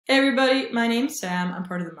everybody, my name's Sam. I'm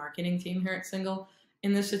part of the marketing team here at Single.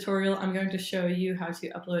 In this tutorial, I'm going to show you how to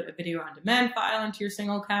upload a video on demand file into your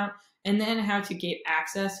Single account, and then how to get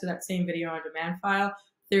access to that same video on demand file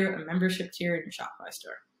through a membership tier in your Shopify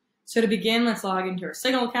store. So to begin, let's log into our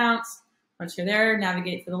Single accounts. Once you're there,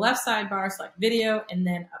 navigate to the left sidebar, select video, and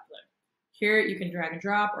then upload. Here you can drag and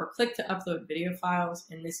drop or click to upload video files.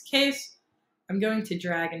 In this case, I'm going to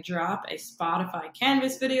drag and drop a Spotify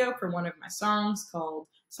Canvas video for one of my songs called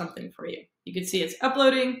Something For You. You can see it's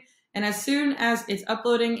uploading, and as soon as it's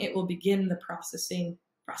uploading, it will begin the processing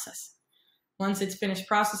process. Once it's finished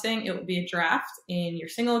processing, it will be a draft in your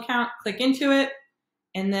Single account. Click into it,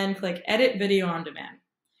 and then click Edit Video on Demand.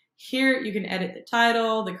 Here you can edit the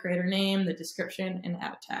title, the creator name, the description, and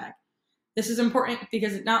add a tag. This is important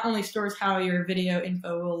because it not only stores how your video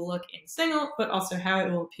info will look in Single, but also how it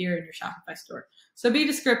will appear in your Shopify store. So be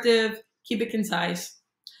descriptive, keep it concise.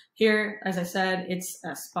 Here, as I said, it's a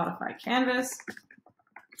Spotify Canvas,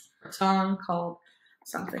 a song called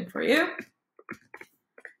Something For You.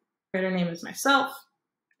 Creator name is myself.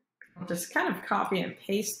 I'll just kind of copy and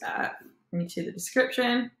paste that into the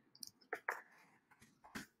description.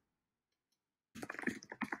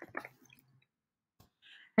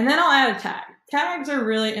 And then I'll add a tag. Tags are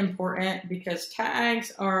really important because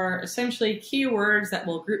tags are essentially keywords that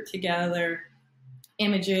will group together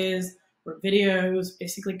images or videos,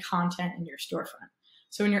 basically content in your storefront.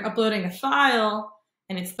 So when you're uploading a file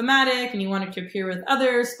and it's thematic and you want it to appear with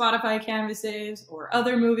other Spotify canvases or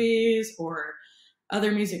other movies or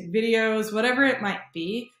other music videos, whatever it might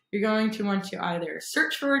be, you're going to want to either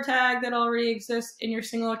search for a tag that already exists in your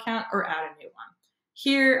Single account or add a new one.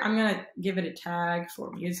 Here, I'm going to give it a tag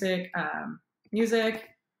for music, and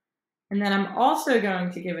then I'm also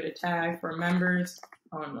going to give it a tag for members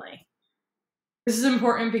only. This is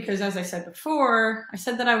important because, as I said before, I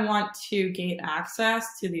said that I want to gain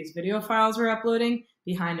access to these video files we're uploading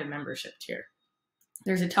behind a membership tier.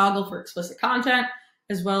 There's a toggle for explicit content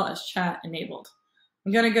as well as chat enabled.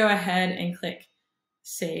 I'm going to go ahead and click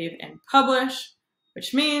Save and Publish,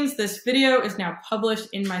 which means this video is now published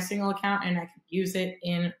in my Single account and I can use it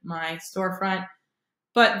in my storefront.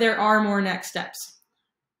 But there are more next steps.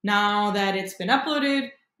 Now that it's been uploaded,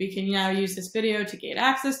 we can now use this video to gain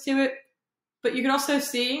access to it. But you can also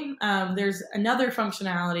see there's another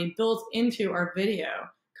functionality built into our video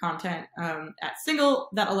content at Single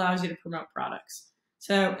that allows you to promote products.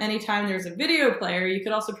 So anytime there's a video player, you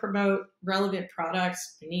could also promote relevant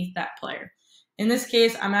products beneath that player. In this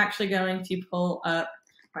case, I'm actually going to pull up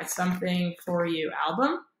my Something For You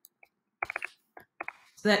album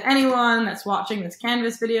so that anyone that's watching this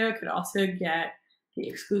Canvas video could also get the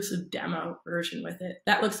exclusive demo version with it.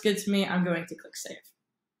 That looks good to me. I'm going to click Save.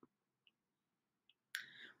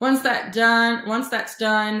 Once that's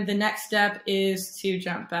done, the next step is to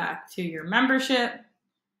jump back to your membership.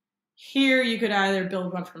 Here, you could either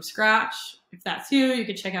build one from scratch. If that's you, you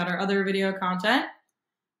could check out our other video content.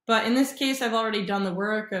 But in this case, I've already done the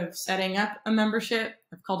work of setting up a membership.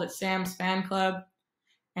 I've called it Sam's Fan Club.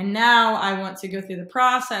 And now I want to go through the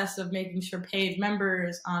process of making sure paid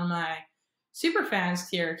members on my Superfans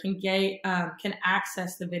tier can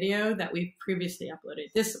access the video that we've previously uploaded.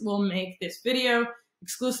 This will make this video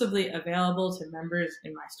exclusively available to members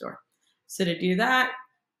in my store. So to do that,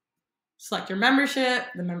 select your membership,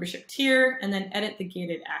 the membership tier, and then edit the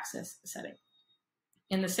gated access setting.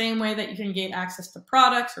 In the same way that you can gain access to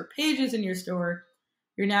products or pages in your store,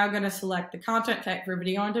 you're now going to select the content type for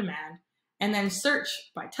video on demand and then search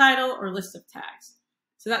by title or list of tags.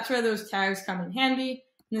 So that's where those tags come in handy.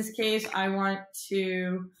 In this case, I want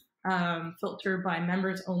to filter by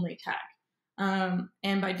members only tag.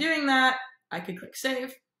 And by doing that, I could click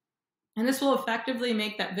Save. And this will effectively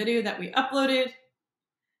make that video that we uploaded,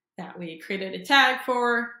 that we created a tag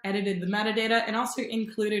for, edited the metadata, and also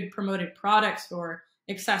included promoted products for,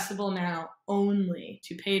 accessible now only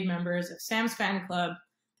to paid members of Sam's Fan Club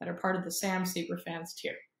that are part of the Sam Superfans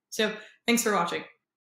tier. So thanks for watching.